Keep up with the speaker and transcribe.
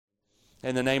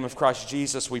In the name of Christ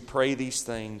Jesus, we pray these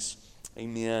things.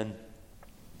 Amen.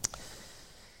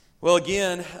 Well,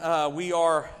 again, we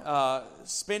are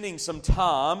spending some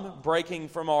time breaking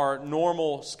from our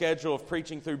normal schedule of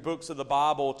preaching through books of the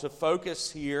Bible to focus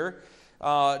here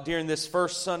during this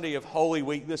first Sunday of Holy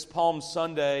Week, this Palm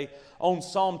Sunday, on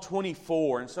Psalm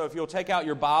 24. And so if you'll take out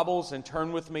your Bibles and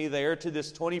turn with me there to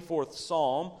this 24th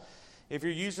Psalm. If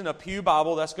you're using a Pew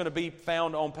Bible, that's going to be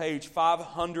found on page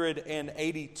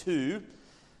 582.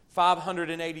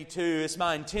 582. It's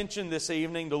my intention this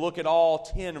evening to look at all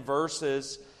 10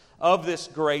 verses of this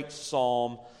great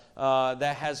psalm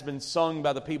that has been sung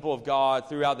by the people of God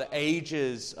throughout the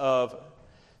ages of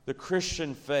the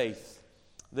Christian faith.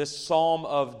 This Psalm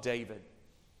of David.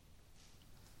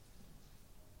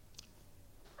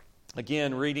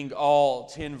 Again, reading all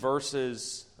 10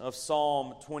 verses of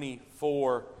Psalm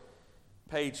 24,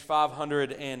 page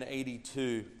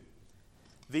 582.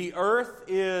 The earth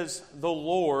is the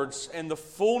Lord's, and the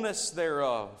fullness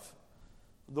thereof,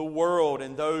 the world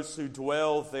and those who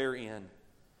dwell therein.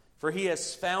 For he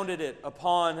has founded it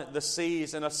upon the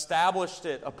seas and established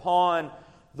it upon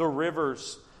the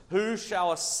rivers. Who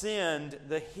shall ascend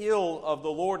the hill of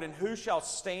the Lord, and who shall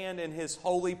stand in his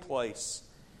holy place?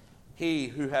 He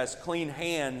who has clean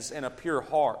hands and a pure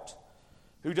heart,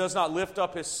 who does not lift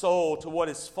up his soul to what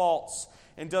is false,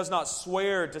 and does not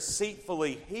swear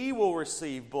deceitfully, he will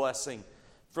receive blessing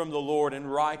from the Lord and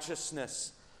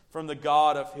righteousness from the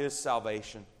God of his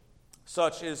salvation.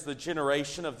 Such is the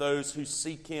generation of those who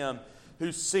seek him,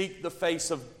 who seek the face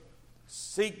of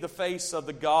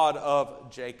the God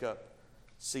of Jacob.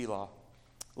 Selah.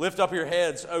 Lift up your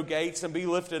heads, O gates, and be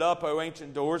lifted up, O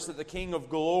ancient doors, that the King of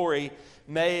glory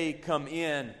may come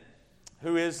in.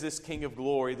 Who is this King of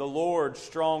glory? The Lord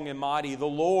strong and mighty, the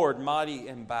Lord mighty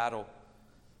in battle.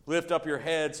 Lift up your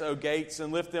heads, O gates,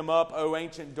 and lift them up, O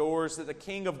ancient doors, that the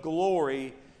King of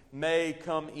glory may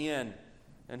come in.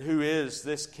 And who is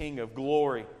this King of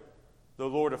glory? The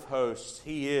Lord of hosts.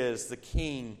 He is the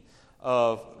King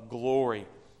of glory.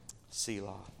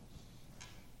 Selah.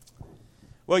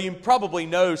 Well, you probably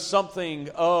know something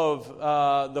of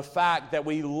the fact that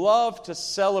we love to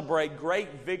celebrate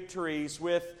great victories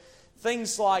with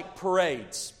things like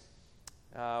parades.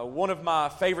 One of my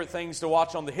favorite things to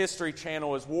watch on the History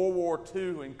Channel is World War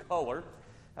II in color.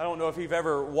 I don't know if you've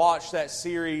ever watched that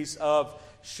series of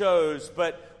shows,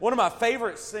 but one of my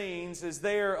favorite scenes is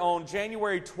there on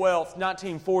January 12th,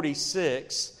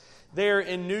 1946, there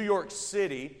in New York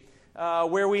City,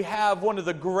 where we have one of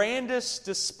the grandest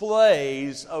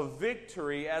displays of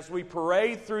victory as we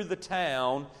parade through the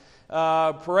town,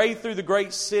 parade through the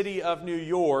great city of New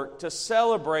York to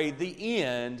celebrate the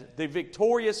end, the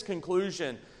victorious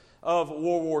conclusion of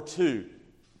World War II.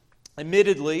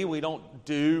 Admittedly, we don't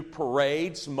do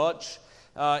parades much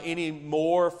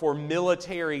anymore for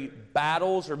military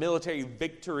battles or military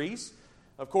victories.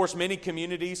 Of course, many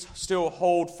communities still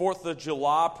hold 4th of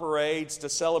July parades to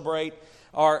celebrate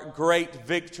our great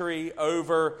victory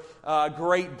over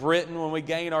Great Britain when we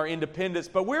gain our independence.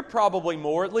 But we're probably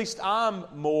more, at least I'm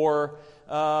more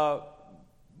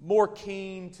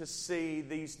keen to see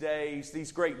these days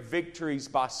these great victories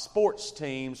by sports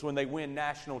teams when they win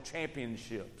national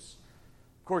championships.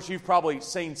 Of course, you've probably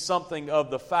seen something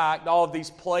of the fact all of these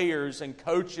players and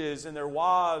coaches and their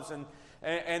wives and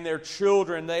their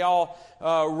children, they all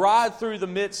ride through the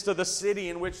midst of the city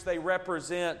in which they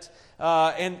represent,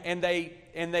 and they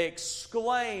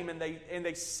exclaim and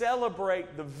they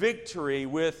celebrate the victory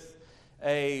with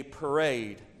a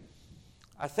parade.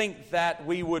 I think that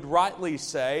we would rightly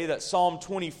say that Psalm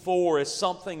 24 is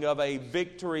something of a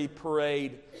victory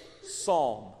parade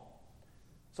psalm.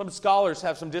 Some scholars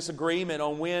have some disagreement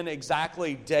on when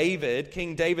exactly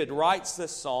King David writes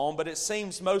this psalm, but it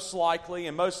seems most likely,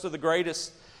 and most of the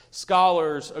greatest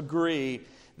scholars agree,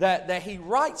 that he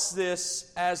writes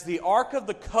this as the Ark of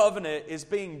the Covenant is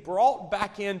being brought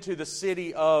back into the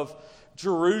city of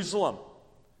Jerusalem.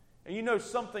 And you know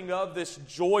something of this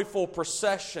joyful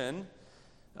procession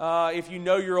if you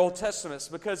know your Old Testaments,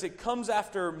 because it comes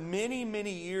after many,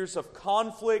 many years of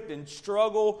conflict and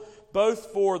struggle, both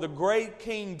for the great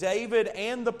King David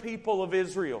and the people of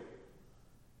Israel.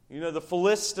 You know, the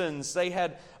Philistines, they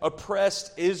had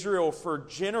oppressed Israel for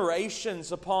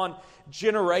generations upon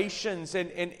generations. And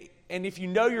if you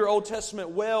know your Old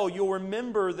Testament well, you'll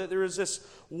remember that there is this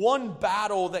one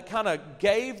battle that kind of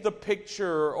gave the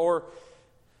picture or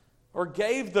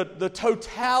gave the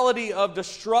totality of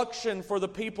destruction for the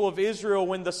people of Israel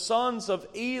when the sons of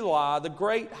Eli, the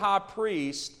great high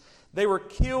priest, they were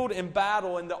killed in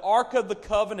battle, and the Ark of the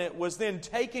Covenant was then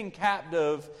taken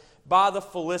captive by the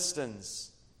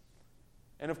Philistines.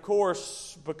 And of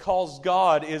course, because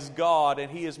God is God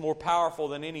and He is more powerful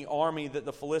than any army that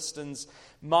the Philistines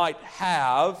might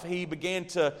have, He began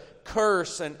to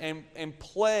curse and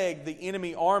plague the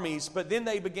enemy armies. But then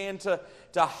they began to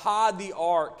hide the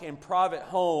ark in private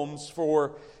homes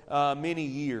for many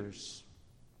years.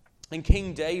 And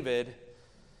King David,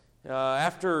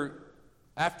 after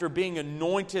being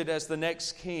anointed as the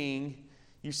next king,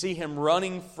 you see him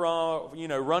running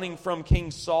from King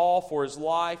Saul for his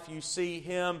life. You see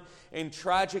him in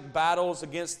tragic battles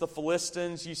against the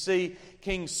Philistines. You see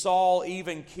King Saul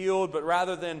even killed, but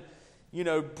rather than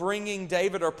bringing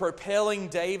David or propelling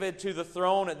David to the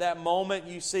throne at that moment,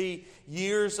 you see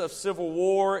years of civil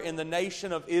war in the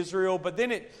nation of Israel. But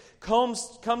then it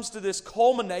comes to this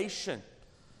culmination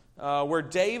where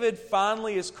David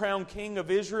finally is crowned king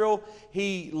of Israel.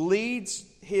 He leads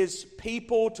his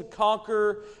people to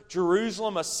conquer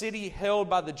Jerusalem, a city held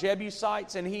by the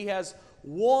Jebusites, and he has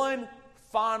one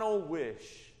final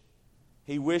wish.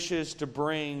 He wishes to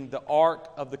bring the Ark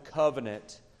of the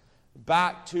Covenant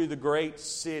back to the great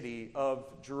city of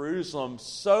Jerusalem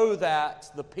so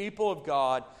that the people of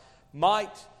God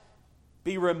might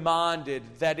be reminded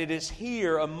that it is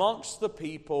here amongst the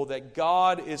people that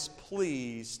God is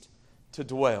pleased to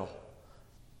dwell.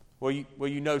 Well,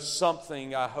 you know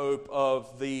something, I hope,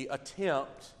 of the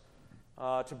attempt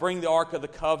to bring the Ark of the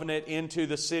Covenant into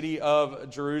the city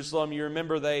of Jerusalem. You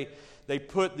remember they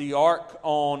put the Ark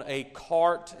on a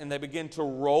cart and they began to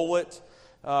roll it,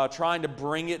 trying to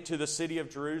bring it to the city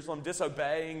of Jerusalem,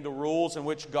 disobeying the rules in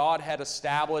which God had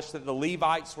established that the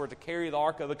Levites were to carry the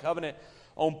Ark of the Covenant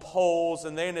on poles.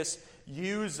 And then it's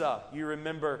Uzzah, you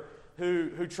remember,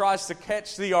 who tries to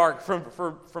catch the ark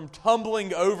from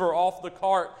tumbling over off the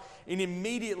cart. And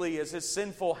immediately as his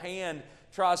sinful hand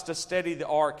tries to steady the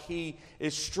ark, he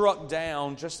is struck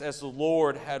down just as the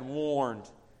Lord had warned.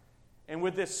 And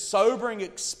with this sobering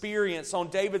experience on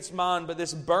David's mind, but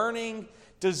this burning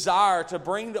desire to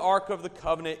bring the Ark of the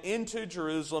Covenant into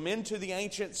Jerusalem, into the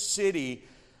ancient city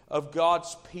of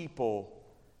God's people,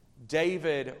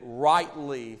 David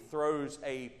rightly throws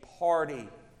a party,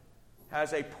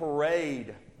 has a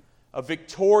parade, a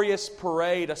victorious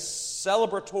parade, a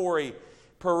celebratory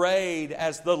parade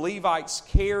as the Levites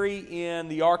carry in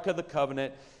the Ark of the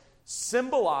Covenant,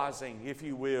 symbolizing, if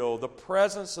you will, the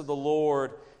presence of the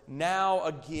Lord now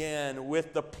again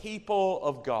with the people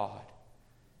of God.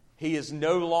 He has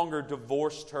no longer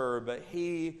divorced her, but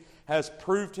He has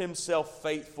proved Himself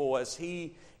faithful as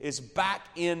He is back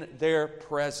in their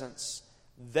presence.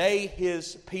 They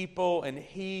His people and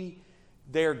He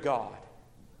their God.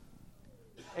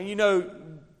 And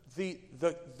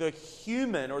the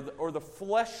human or the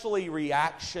fleshly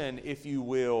reaction, if you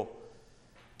will,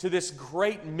 to this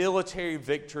great military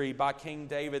victory by King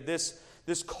David, this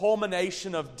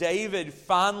culmination of David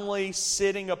finally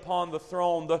sitting upon the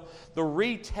throne, the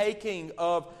retaking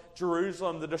of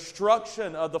Jerusalem, the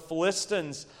destruction of the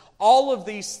Philistines, all of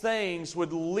these things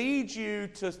would lead you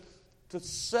to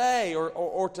say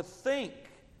or to think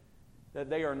that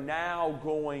they are now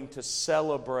going to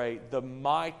celebrate the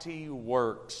mighty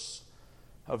works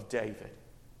of David.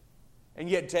 And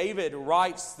yet David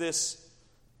writes this,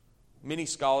 many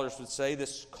scholars would say,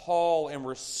 this call and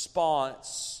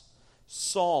response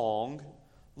song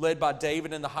led by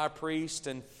David and the high priest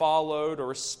and followed or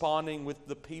responding with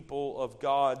the people of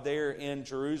God there in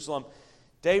Jerusalem.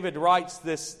 David writes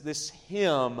this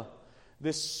hymn,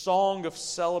 this song of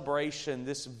celebration,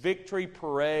 this victory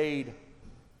parade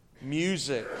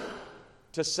music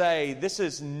to say this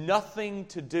is nothing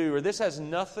to do, or this has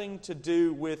nothing to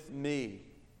do with me.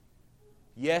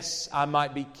 Yes, I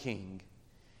might be king.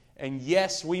 And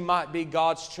yes, we might be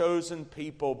God's chosen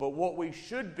people, but what we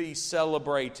should be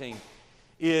celebrating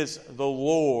is the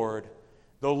Lord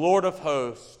of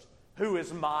hosts, who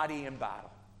is mighty in battle,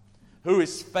 who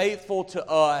is faithful to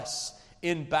us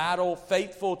in battle,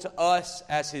 faithful to us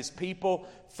as His people,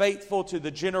 faithful to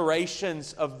the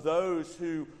generations of those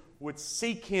who would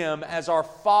seek Him as our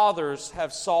fathers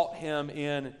have sought Him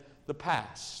in the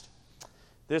past.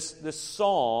 This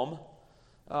psalm,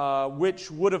 which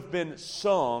would have been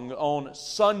sung on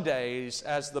Sundays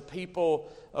as the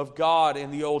people of God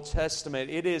in the Old Testament,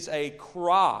 it is a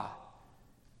cry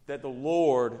that the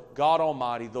Lord, God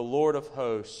Almighty, the Lord of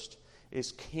hosts,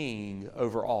 is king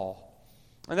over all.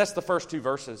 And that's the first two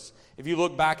verses. If you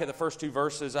look back at the first two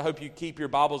verses, I hope you keep your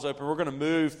Bibles open. We're going to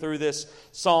move through this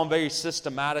psalm very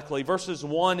systematically. Verses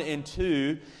 1 and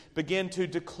 2 begin to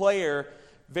declare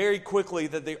very quickly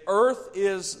that the earth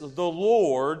is the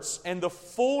Lord's and the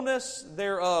fullness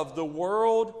thereof, the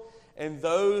world and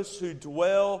those who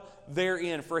dwell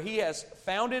therein. For He has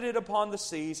founded it upon the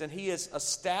seas and He has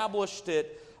established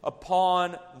it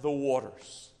upon the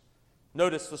waters.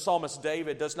 Notice the psalmist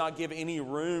David does not give any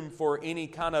room for any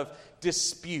kind of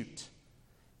dispute.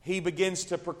 He begins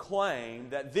to proclaim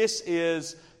that this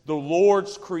is the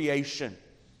Lord's creation.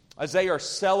 As they are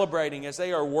celebrating, as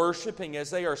they are worshiping, as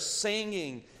they are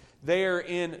singing there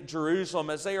in Jerusalem,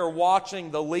 as they are watching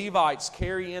the Levites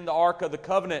carry in the Ark of the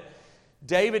Covenant,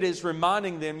 David is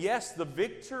reminding them, yes, the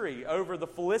victory over the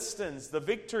Philistines, the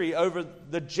victory over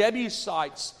the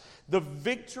Jebusites, the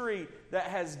victory that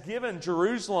has given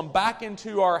Jerusalem back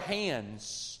into our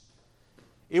hands.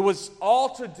 It was all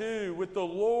to do with the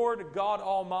Lord God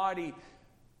Almighty.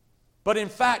 But in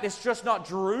fact, it's just not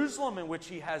Jerusalem in which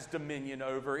He has dominion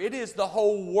over. It is the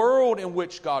whole world in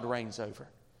which God reigns over.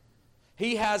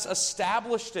 He has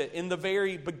established it in the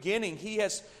very beginning. He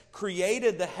has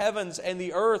created the heavens and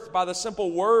the earth by the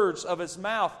simple words of His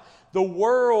mouth. The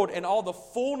world and all the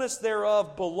fullness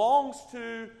thereof belongs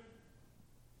to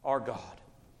our God.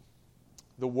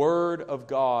 The Word of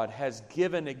God has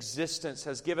given existence,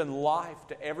 has given life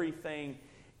to everything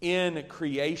in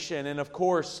creation. And of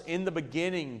course, in the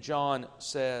beginning, John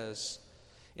says,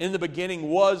 in the beginning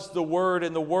was the Word,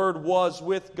 and the Word was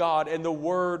with God, and the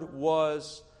Word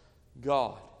was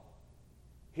God.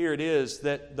 Here it is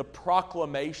that the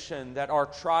proclamation that our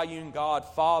triune God,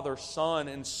 Father, Son,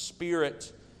 and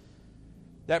Spirit,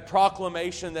 that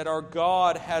proclamation that our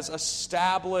God has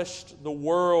established the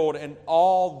world and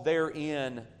all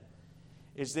therein,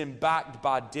 is then backed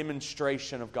by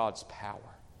demonstration of God's power.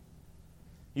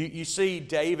 You see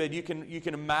David, you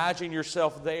can imagine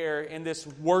yourself there in this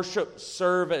worship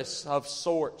service of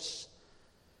sorts.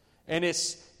 And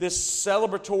it's this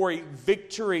celebratory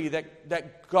victory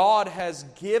that God has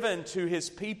given to His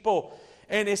people.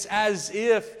 And it's as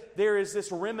if there is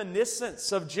this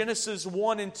reminiscence of Genesis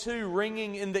 1 and 2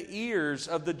 ringing in the ears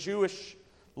of the Jewish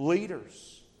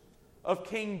leaders of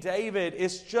King David.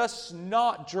 It's just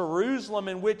not Jerusalem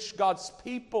in which God's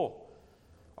people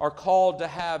are called to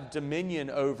have dominion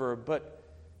over, but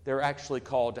they're actually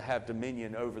called to have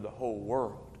dominion over the whole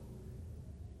world.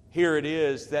 Here it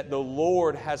is that the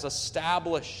Lord has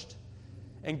established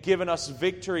and given us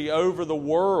victory over the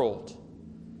world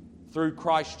through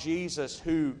Christ Jesus,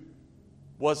 who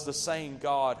was the same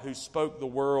God who spoke the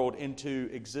world into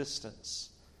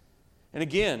existence. And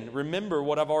again, remember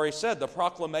what I've already said. The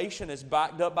proclamation is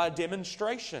backed up by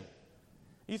demonstration.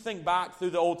 You think back through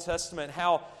the Old Testament,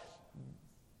 how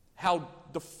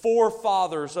the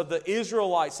forefathers of the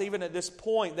Israelites, even at this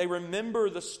point, they remember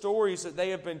the stories that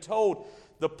they have been told.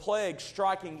 The plague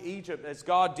striking Egypt as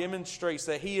God demonstrates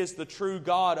that He is the true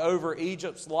God over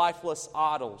Egypt's lifeless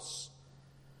idols.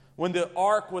 When the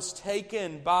ark was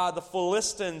taken by the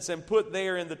Philistines and put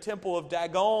there in the temple of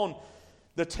Dagon,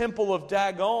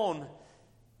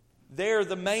 there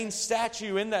the main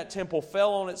statue in that temple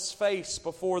fell on its face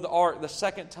before the ark, the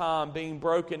second time being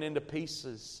broken into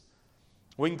pieces.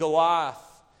 When Goliath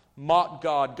mocked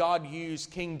God, God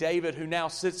used King David, who now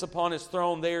sits upon his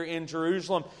throne there in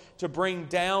Jerusalem, to bring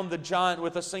down the giant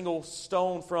with a single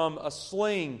stone from a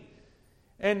sling.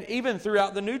 And even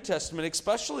throughout the New Testament,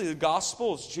 especially the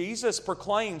Gospels, Jesus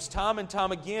proclaims time and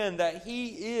time again that He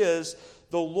is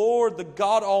the Lord, the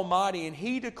God Almighty, and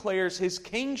He declares His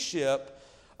kingship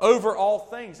over all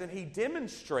things, and He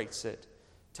demonstrates it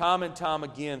time and time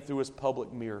again through His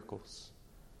public miracles.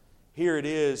 Here it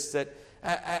is that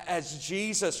as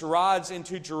Jesus rides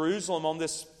into Jerusalem on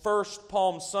this first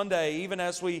Palm Sunday, even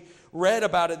as we read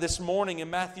about it this morning in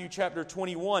Matthew chapter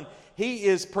 21, He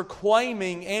is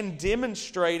proclaiming and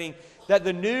demonstrating that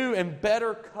the new and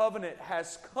better covenant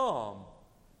has come,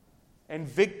 and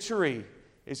victory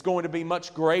is going to be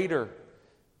much greater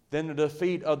than the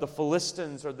defeat of the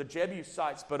Philistines or the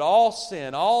Jebusites. But all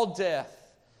sin, all death,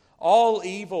 all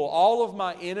evil, all of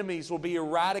my enemies will be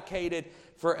eradicated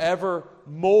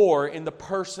forevermore in the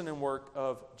person and work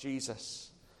of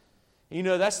Jesus. You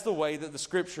know, that's the way that the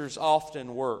Scriptures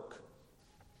often work.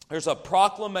 There's a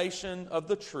proclamation of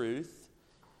the truth,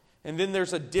 and then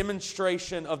there's a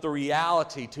demonstration of the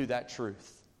reality to that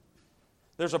truth.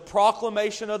 There's a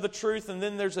proclamation of the truth, and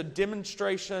then there's a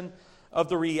demonstration of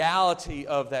the reality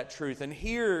of that truth. And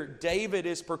here David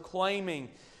is proclaiming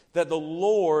that the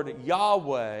Lord,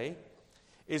 Yahweh,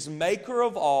 is maker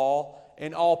of all,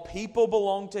 and all people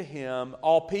belong to Him.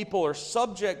 All people are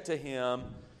subject to Him,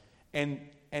 and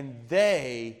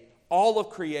they, all of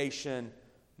creation,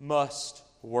 must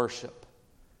worship.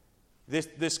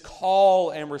 This call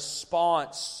and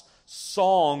response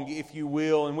song, if you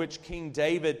will, in which King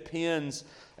David pens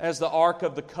as the Ark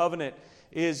of the Covenant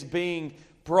is being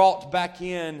brought back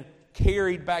in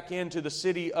carried back into the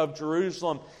city of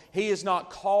Jerusalem. He is not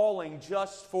calling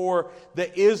just for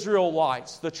the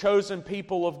Israelites, the chosen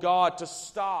people of God, to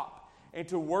stop and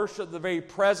to worship the very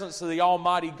presence of the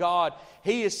Almighty God.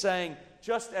 He is saying,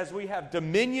 just as we have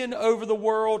dominion over the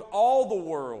world, all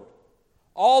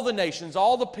the nations,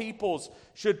 all the peoples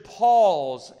should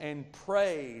pause and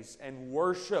praise and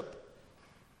worship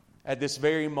at this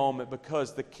very moment,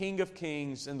 because the King of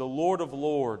Kings and the Lord of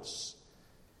Lords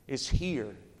is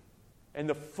here, and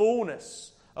the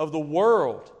fullness of the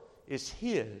world is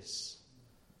His.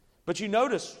 But you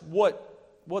notice what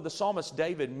the psalmist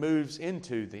David moves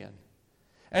into then.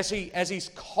 As he's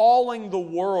calling the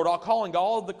world, calling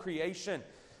all of the creation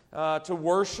to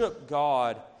worship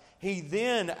God, he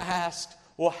then asked,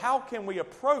 well, how can we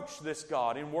approach this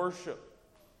God in worship?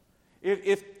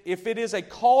 If it is a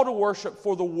call to worship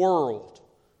for the world,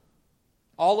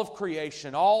 all of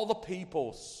creation, all the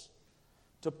peoples,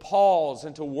 to pause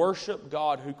and to worship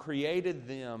God who created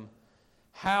them,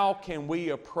 how can we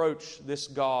approach this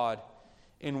God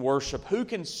in worship? Who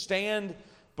can stand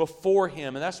before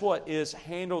Him? And that's what is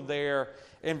handled there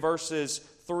in verses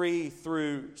 3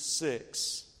 through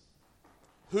 6.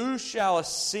 Who shall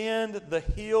ascend the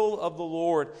hill of the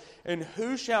Lord, and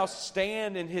who shall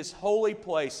stand in His holy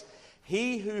place?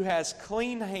 He who has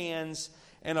clean hands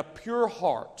and a pure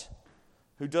heart,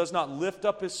 who does not lift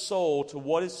up his soul to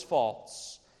what is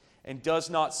false, and does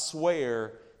not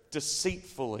swear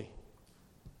deceitfully.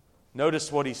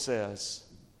 Notice what he says.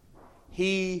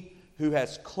 He who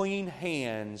has clean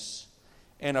hands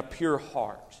and a pure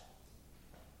heart.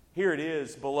 Here it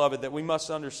is, beloved, that we must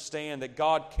understand that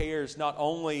God cares not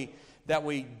only that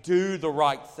we do the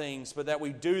right things, but that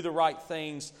we do the right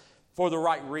things for the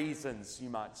right reasons, you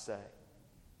might say.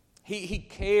 He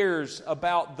cares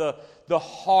about the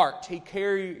heart. He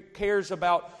cares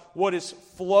about what is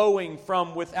flowing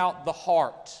from without the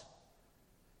heart.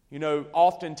 You know,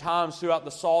 oftentimes throughout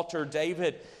the Psalter,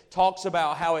 David talks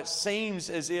about how it seems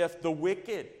as if the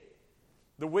wicked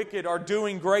are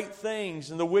doing great things,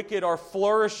 and the wicked are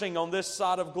flourishing on this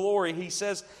side of glory. He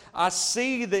says, I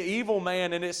see the evil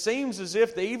man, and it seems as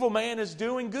if the evil man is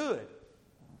doing good.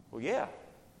 Well, yeah,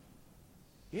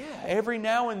 every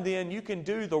now and then you can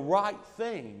do the right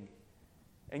thing,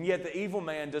 and yet the evil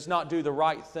man does not do the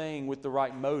right thing with the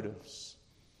right motives.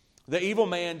 The evil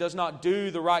man does not do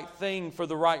the right thing for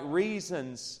the right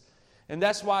reasons. And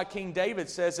that's why King David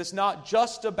says it's not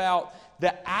just about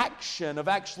the action of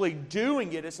actually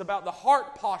doing it, it's about the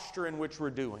heart posture in which we're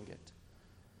doing it.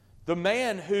 The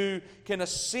man who can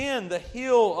ascend the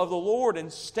hill of the Lord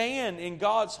and stand in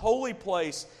God's holy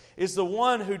place is the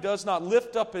one who does not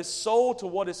lift up his soul to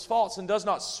what is false and does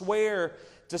not swear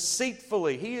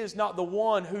deceitfully. He is not the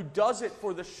one who does it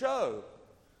for the show.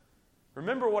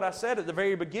 Remember what I said at the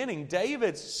very beginning.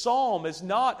 David's psalm is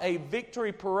not a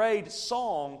victory parade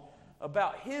song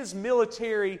about his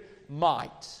military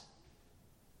might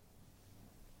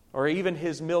or even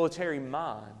his military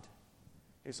mind.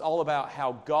 It's all about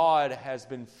how God has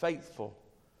been faithful.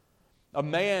 A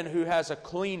man who has a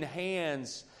clean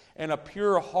hands and a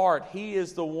pure heart, he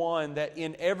is the one that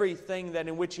in everything that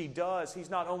in which he does, he's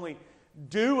not only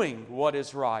doing what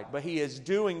is right, but he is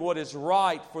doing what is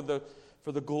right for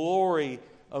the glory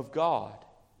of God.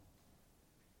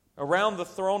 Around the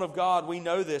throne of God, we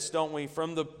know this, don't we?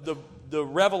 From the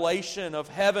revelation of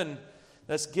heaven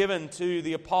that's given to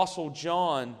the Apostle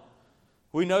John,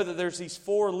 we know that there's these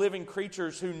four living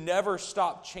creatures who never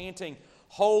stop chanting,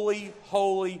 Holy,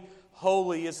 holy,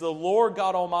 holy is the Lord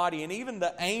God Almighty. And even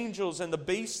the angels and the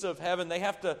beasts of heaven, they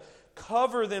have to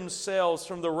cover themselves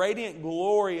from the radiant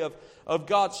glory of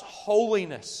God's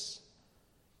holiness.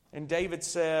 And David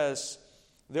says,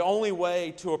 the only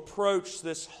way to approach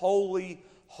this holy,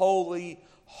 holy,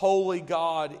 holy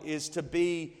God is to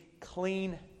be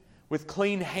clean, with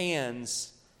clean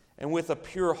hands and with a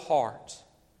pure heart.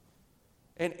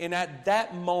 And at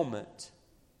that moment,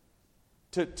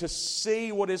 to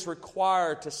see what is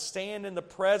required to stand in the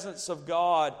presence of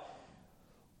God,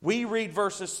 we read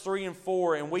verses 3 and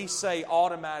 4 and we say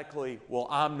automatically, well,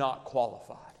 I'm not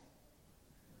qualified.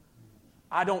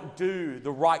 I don't do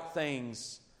the right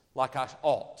things like I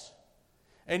ought.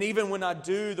 And even when I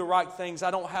do the right things,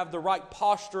 I don't have the right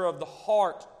posture of the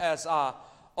heart as I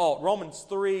ought. Romans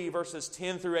 3 verses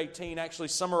 10 through 18 actually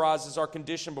summarizes our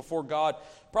condition before God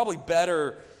probably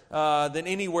better than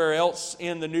anywhere else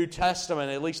in the New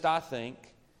Testament, at least I think.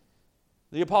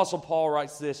 The Apostle Paul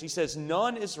writes this. He says,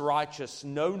 none is righteous,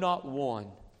 no, not one.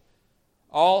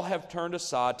 All have turned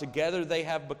aside. Together they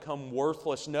have become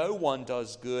worthless. No one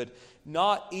does good,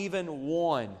 not even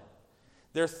one.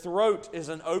 Their throat is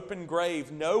an open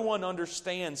grave. No one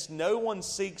understands. No one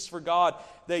seeks for God.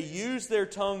 They use their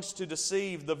tongues to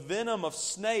deceive. The venom of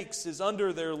snakes is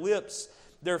under their lips.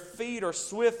 Their feet are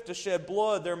swift to shed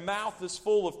blood. Their mouth is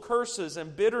full of curses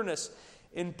and bitterness.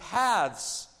 In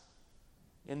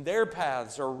their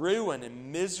paths are ruin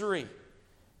and misery.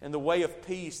 And the way of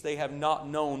peace they have not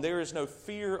known. There is no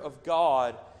fear of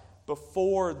God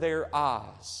before their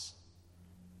eyes.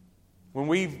 When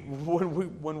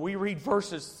we read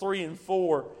verses 3 and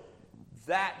 4,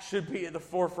 that should be at the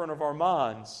forefront of our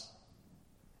minds.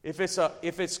 If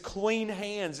it's clean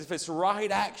hands, if it's right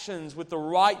actions with the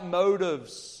right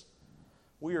motives,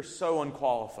 we are so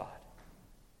unqualified.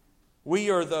 We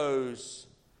are those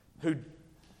who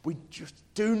we just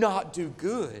do not do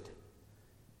good.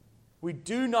 We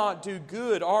do not do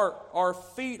good. Our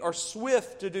feet are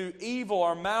swift to do evil.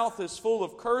 Our mouth is full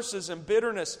of curses and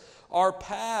bitterness. Our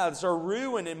paths are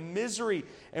ruin and misery,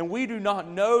 and we do not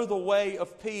know the way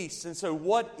of peace. And so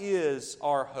what is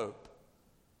our hope?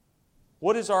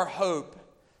 What is our hope?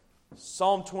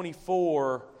 Psalm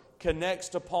 24 connects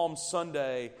to Palm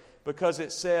Sunday because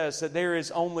it says that there is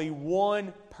only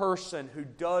one person who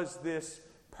does this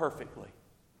perfectly.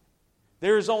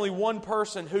 There is only one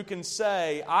person who can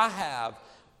say, I have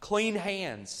clean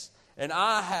hands and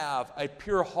I have a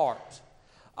pure heart.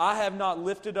 I have not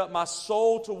lifted up my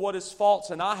soul to what is false,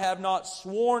 and I have not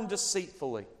sworn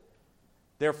deceitfully.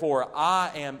 Therefore,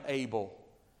 I am able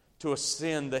to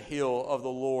ascend the hill of the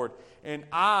Lord, and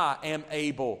I am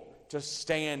able to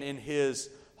stand in His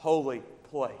holy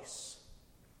place.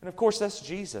 And of course, that's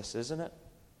Jesus, isn't it?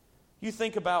 You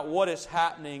think about what is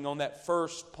happening on that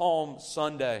first Palm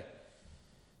Sunday.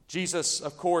 Jesus,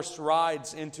 of course,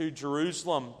 rides into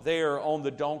Jerusalem there on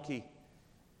the donkey.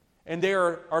 And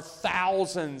there are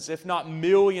thousands, if not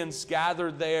millions,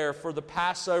 gathered there for the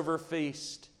Passover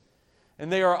feast.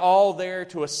 And they are all there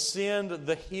to ascend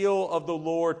the hill of the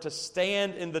Lord, to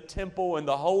stand in the temple in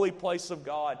the holy place of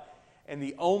God. And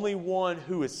the only one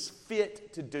who is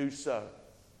fit to do so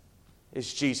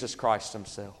is Jesus Christ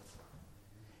Himself.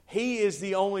 He is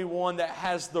the only one that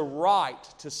has the right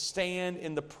to stand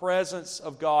in the presence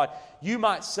of God. You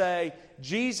might say,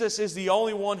 Jesus is the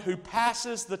only one who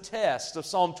passes the test of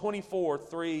Psalm 24,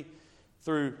 3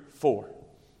 through 4.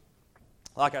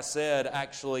 Like I said,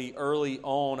 actually, early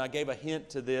on, I gave a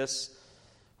hint to this.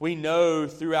 We know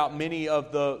throughout many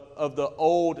of the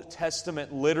Old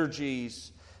Testament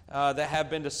liturgies that have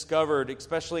been discovered,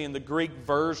 especially in the Greek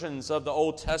versions of the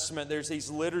Old Testament, there's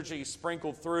these liturgies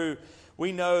sprinkled through.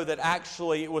 We know that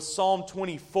actually it was Psalm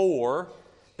 24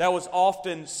 that was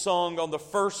often sung on the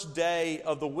first day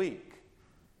of the week.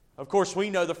 Of course, we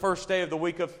know the first day of the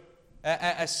week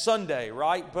as Sunday,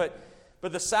 right? But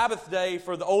the Sabbath day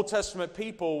for the Old Testament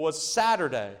people was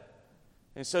Saturday.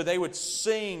 And so they would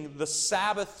sing the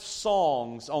Sabbath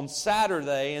songs on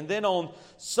Saturday, and then on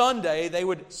Sunday they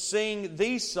would sing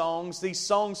these songs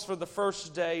for the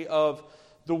first day of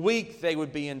the week they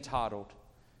would be entitled.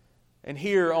 And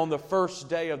here on the first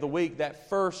day of the week, that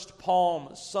first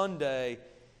Palm Sunday,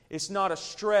 it's not a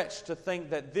stretch to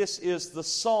think that this is the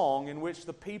song in which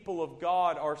the people of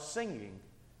God are singing.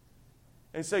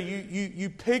 And so you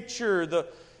picture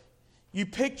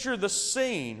the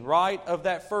scene, right, of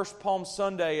that first Palm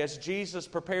Sunday as Jesus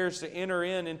prepares to enter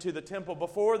into the temple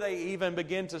before they even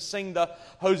begin to sing the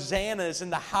hosannas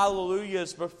and the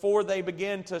hallelujahs, before they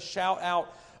begin to shout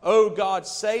out, "Oh God,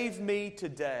 save me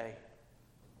today."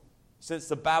 Since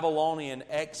the Babylonian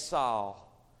exile,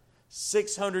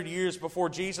 600 years before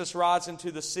Jesus rides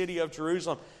into the city of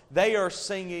Jerusalem, they are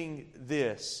singing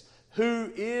this: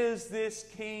 "Who is this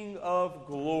King of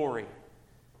glory?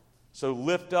 So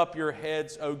lift up your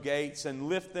heads, O gates, and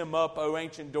lift them up, O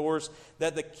ancient doors,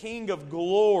 that the King of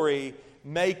glory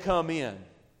may come in."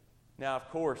 Now, of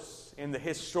course, in the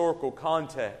historical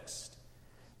context,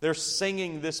 they're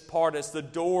singing this part as the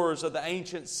doors of the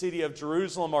ancient city of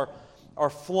Jerusalem are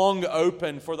flung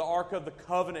open for the Ark of the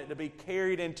Covenant to be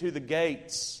carried into the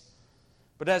gates.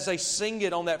 But as they sing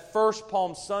it on that first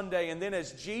Palm Sunday, and then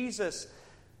as Jesus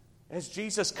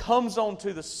comes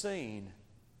onto the scene,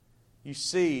 you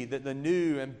see that the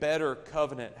new and better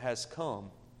covenant has come.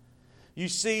 You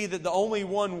see that the only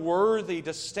one worthy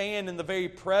to stand in the very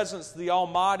presence of the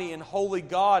Almighty and Holy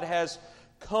God has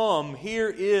come. Here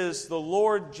is the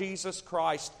Lord Jesus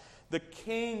Christ, the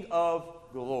King of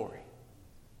glory.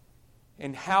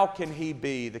 And how can He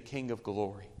be the King of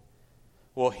glory?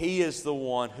 Well, He is the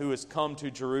one who has come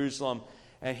to Jerusalem,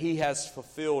 and He has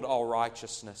fulfilled all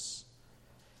righteousness.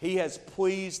 He has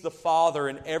pleased the Father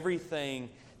in everything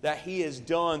that He has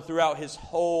done throughout His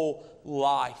whole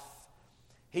life.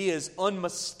 He has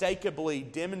unmistakably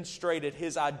demonstrated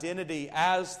His identity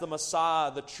as the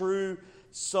Messiah, the true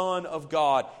Son of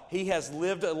God. He has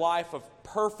lived a life of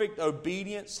perfect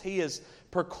obedience. He has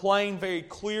proclaimed very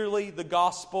clearly the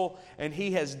gospel, and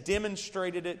He has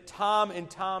demonstrated it time and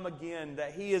time again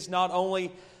that He is not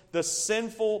only the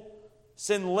sinless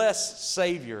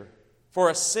Savior for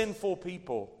a sinful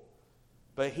people,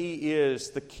 but He is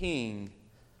the King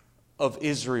of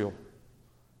Israel.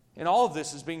 And all of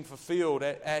this is being fulfilled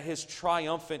at His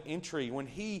triumphant entry. When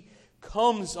He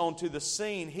comes onto the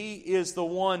scene, He is the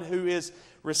one who is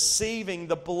receiving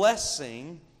the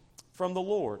blessing from the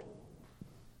Lord.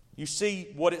 You see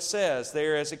what it says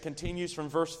there as it continues from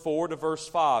verse 4 to verse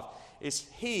 5. It's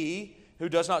He who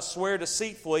does not swear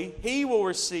deceitfully, he will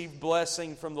receive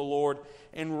blessing from the Lord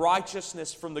and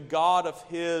righteousness from the God of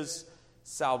his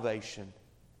salvation.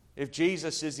 If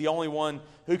Jesus is the only one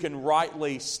who can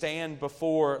rightly stand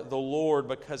before the Lord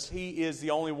because He is the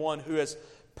only one who has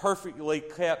perfectly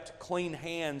kept clean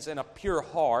hands and a pure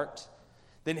heart,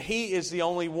 then He is the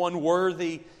only one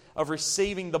worthy of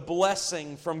receiving the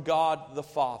blessing from God the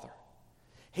Father.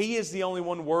 He is the only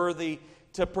one worthy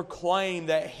to proclaim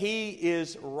that He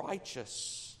is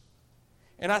righteous.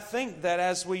 And I think that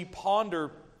as we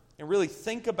ponder and really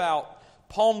think about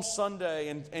Palm Sunday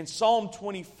and Psalm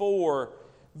 24,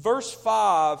 verse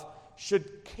 5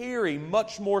 should carry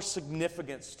much more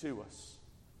significance to us.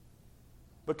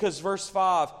 Because verse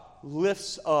 5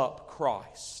 lifts up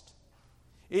Christ.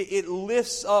 It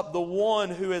lifts up the one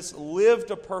who has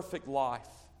lived a perfect life.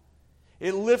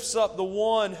 It lifts up the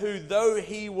one who, though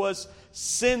He was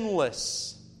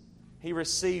sinless, He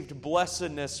received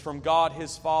blessedness from God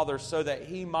His Father so that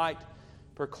He might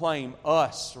proclaim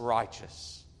us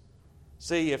righteous.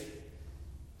 If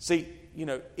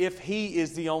He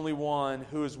is the only one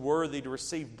who is worthy to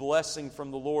receive blessing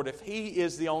from the Lord, if He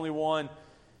is the only one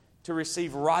to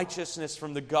receive righteousness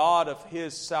from the God of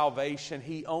His salvation,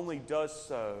 He only does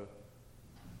so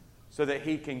that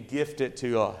He can gift it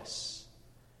to us.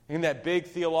 In that big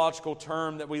theological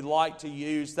term that we like to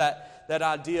use, that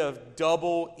idea of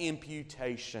double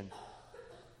imputation.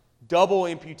 Double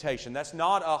imputation. That's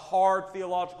not a hard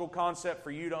theological concept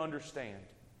for you to understand.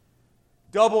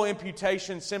 Double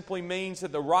imputation simply means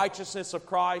that the righteousness of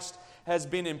Christ has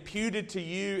been imputed to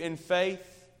you in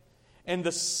faith, and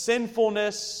the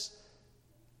sinfulness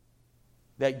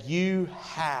that you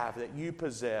have, that you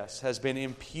possess, has been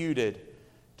imputed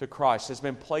to Christ, has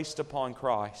been placed upon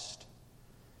Christ.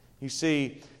 You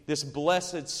see, this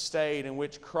blessed state in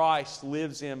which Christ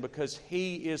lives in, because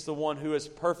He is the one who has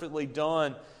perfectly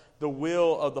done the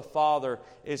will of the Father,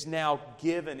 is now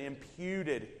given,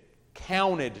 imputed,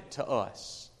 counted to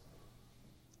us.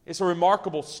 It's a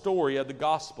remarkable story of the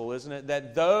gospel, isn't it?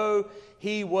 That though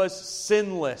He was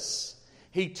sinless,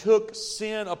 He took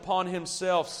sin upon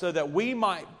Himself so that we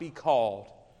might be called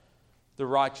the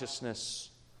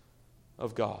righteousness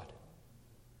of God.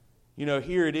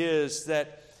 Here it is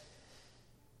that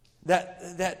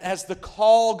as the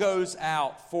call goes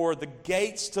out for the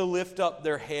gates to lift up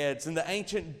their heads and the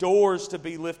ancient doors to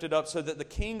be lifted up so that the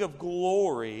King of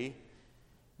glory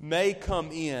may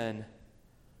come in,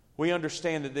 we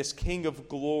understand that this King of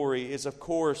glory is, of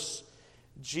course,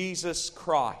 Jesus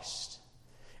Christ.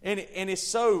 And it's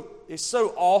so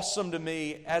awesome to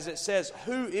me as it says,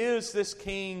 who is this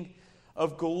King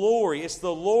of glory? It's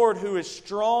the Lord who is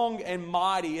strong and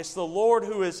mighty. It's the Lord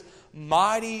who is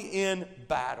mighty in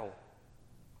battle.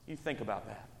 You think about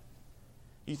that.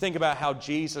 You think about how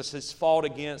Jesus has fought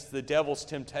against the devil's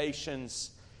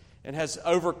temptations and has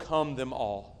overcome them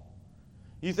all.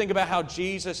 You think about how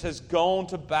Jesus has gone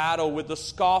to battle with the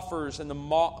scoffers and the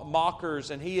mockers,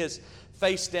 and He has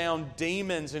faced down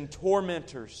demons and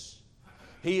tormentors.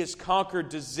 He has conquered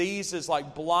diseases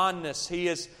like blindness. He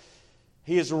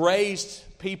has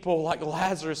raised people like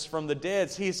Lazarus from the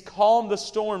dead. He has calmed the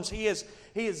storms. He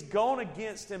has gone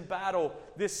against in battle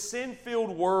this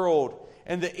sin-filled world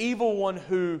and the evil one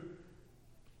who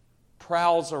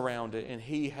prowls around it. And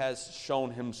He has shown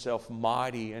Himself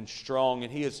mighty and strong,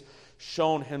 and He has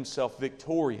shown Himself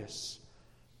victorious.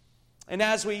 And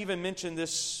as we even mentioned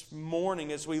this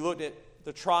morning, as we looked at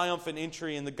the triumphant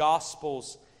entry in the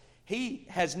Gospels, He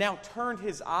has now turned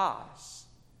His eyes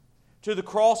to the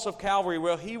cross of Calvary,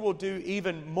 where He will do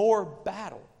even more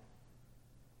battle.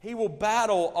 He will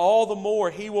battle all the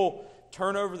more. He will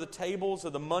turn over the tables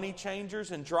of the money changers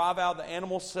and drive out the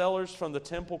animal sellers from the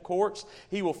temple courts.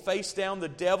 He will face down the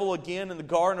devil again in the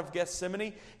Garden of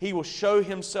Gethsemane. He will show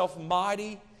Himself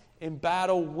mighty in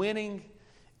battle, winning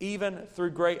even through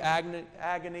great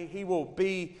agony. He will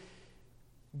be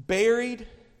buried,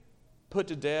 put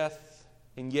to death,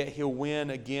 and yet He'll win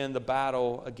again the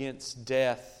battle against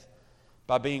death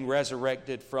by being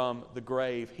resurrected from the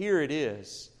grave. Here it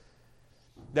is.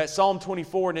 That Psalm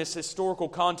 24 in its historical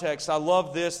context, I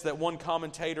love this that one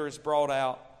commentator has brought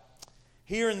out.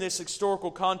 Here in this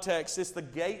historical context, it's the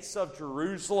gates of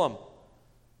Jerusalem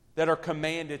that are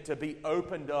commanded to be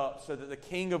opened up so that the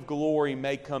King of glory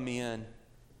may come in.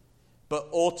 But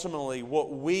ultimately, what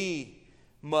we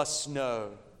must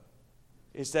know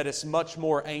is that it's much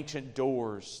more ancient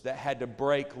doors that had to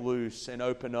break loose and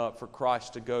open up for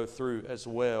Christ to go through as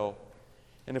well.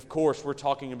 And of course, we're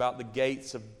talking about the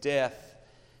gates of death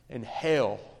and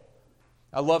hell.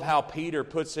 I love how Peter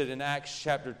puts it in Acts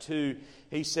chapter 2.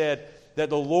 He said that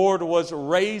the Lord was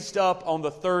raised up on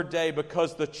the third day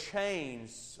because the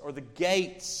chains or the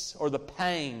gates or the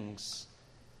pangs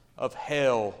of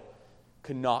hell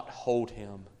could not hold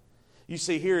Him. You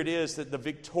see, here it is that the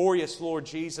victorious Lord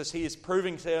Jesus, He is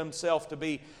proving to Himself to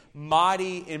be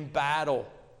mighty in battle.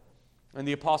 And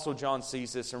the Apostle John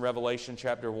sees this in Revelation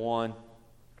chapter 1.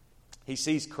 He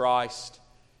sees Christ,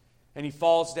 and he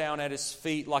falls down at His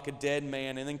feet like a dead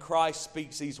man. And then Christ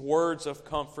speaks these words of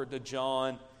comfort to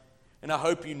John, and I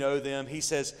hope you know them. He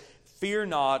says, "Fear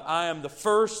not, I am the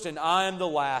first and I am the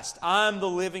last. I am the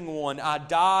living one. I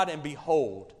died, and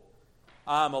behold,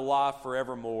 I am alive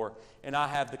forevermore, and I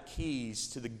have the keys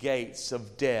to the gates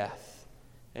of death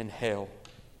and hell."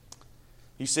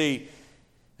 You see,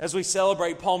 as we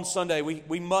celebrate Palm Sunday,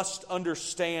 we must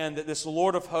understand that this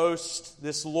Lord of hosts,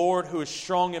 this Lord who is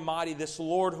strong and mighty, this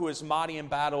Lord who is mighty in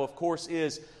battle, of course,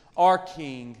 is our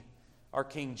King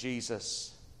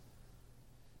Jesus.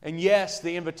 And yes,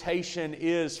 the invitation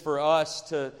is for us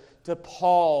to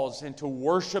pause and to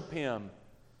worship Him,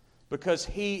 because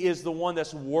He is the one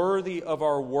that's worthy of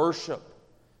our worship.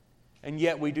 And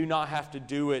yet we do not have to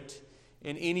do it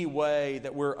in any way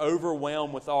that we're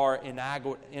overwhelmed with our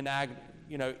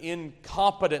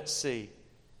incompetency,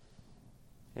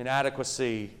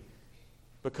 inadequacy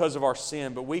because of our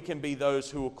sin. But we can be those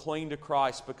who will cling to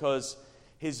Christ because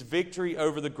His victory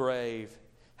over the grave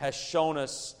has shown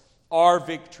us our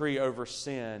victory over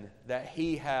sin that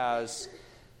He has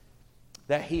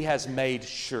made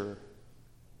sure,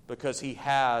 because He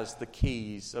has the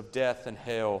keys of death and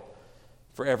hell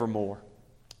forevermore.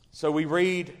 So we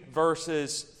read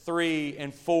verses 3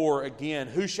 and 4 again.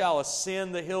 "Who shall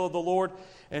ascend the hill of the Lord,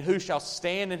 and who shall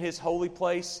stand in His holy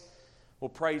place?" Well,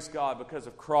 praise God, because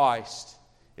of Christ,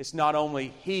 it's not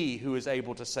only He who is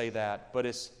able to say that, but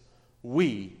it's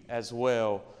we as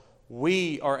well.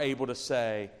 We are able to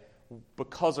say,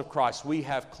 because of Christ, we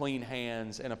have clean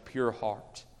hands and a pure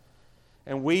heart.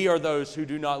 And we are those who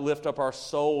do not lift up our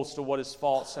souls to what is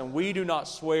false, and we do not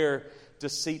swear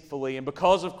deceitfully. And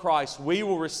because of Christ, we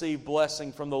will receive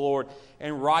blessing from the Lord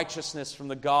and righteousness from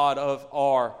the God of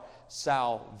our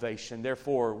salvation.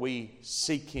 Therefore, we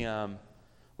seek Him.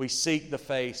 We seek the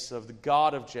face of the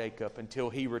God of Jacob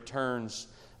until He returns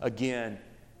again.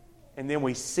 And then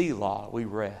we selah, we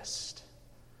rest.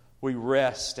 We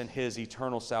rest in His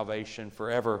eternal salvation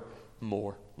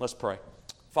forevermore. Let's pray.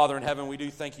 Father in heaven, we do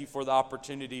thank You for the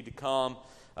opportunity to come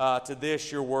to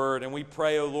this, Your word. And we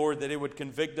pray, O Lord, that it would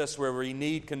convict us where we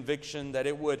need conviction, that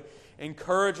it would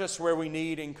encourage us where we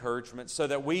need encouragement, so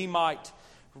that we might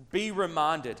be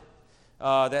reminded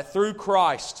that through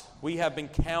Christ we have been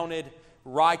counted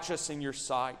righteous in Your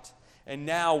sight. And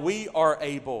now we are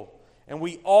able, and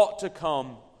we ought to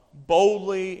come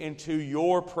boldly into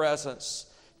Your presence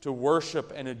to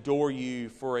worship and adore You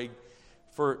for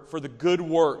the good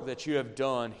work that You have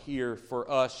done here for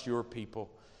us, Your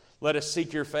people. Let us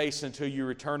seek Your face until You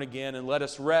return again, and let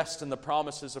us rest in the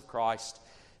promises of Christ,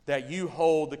 that You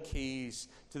hold the keys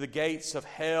to the gates of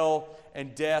hell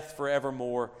and death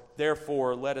forevermore.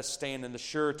 Therefore, let us stand in the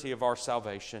surety of our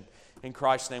salvation. In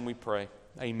Christ's name we pray.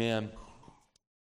 Amen.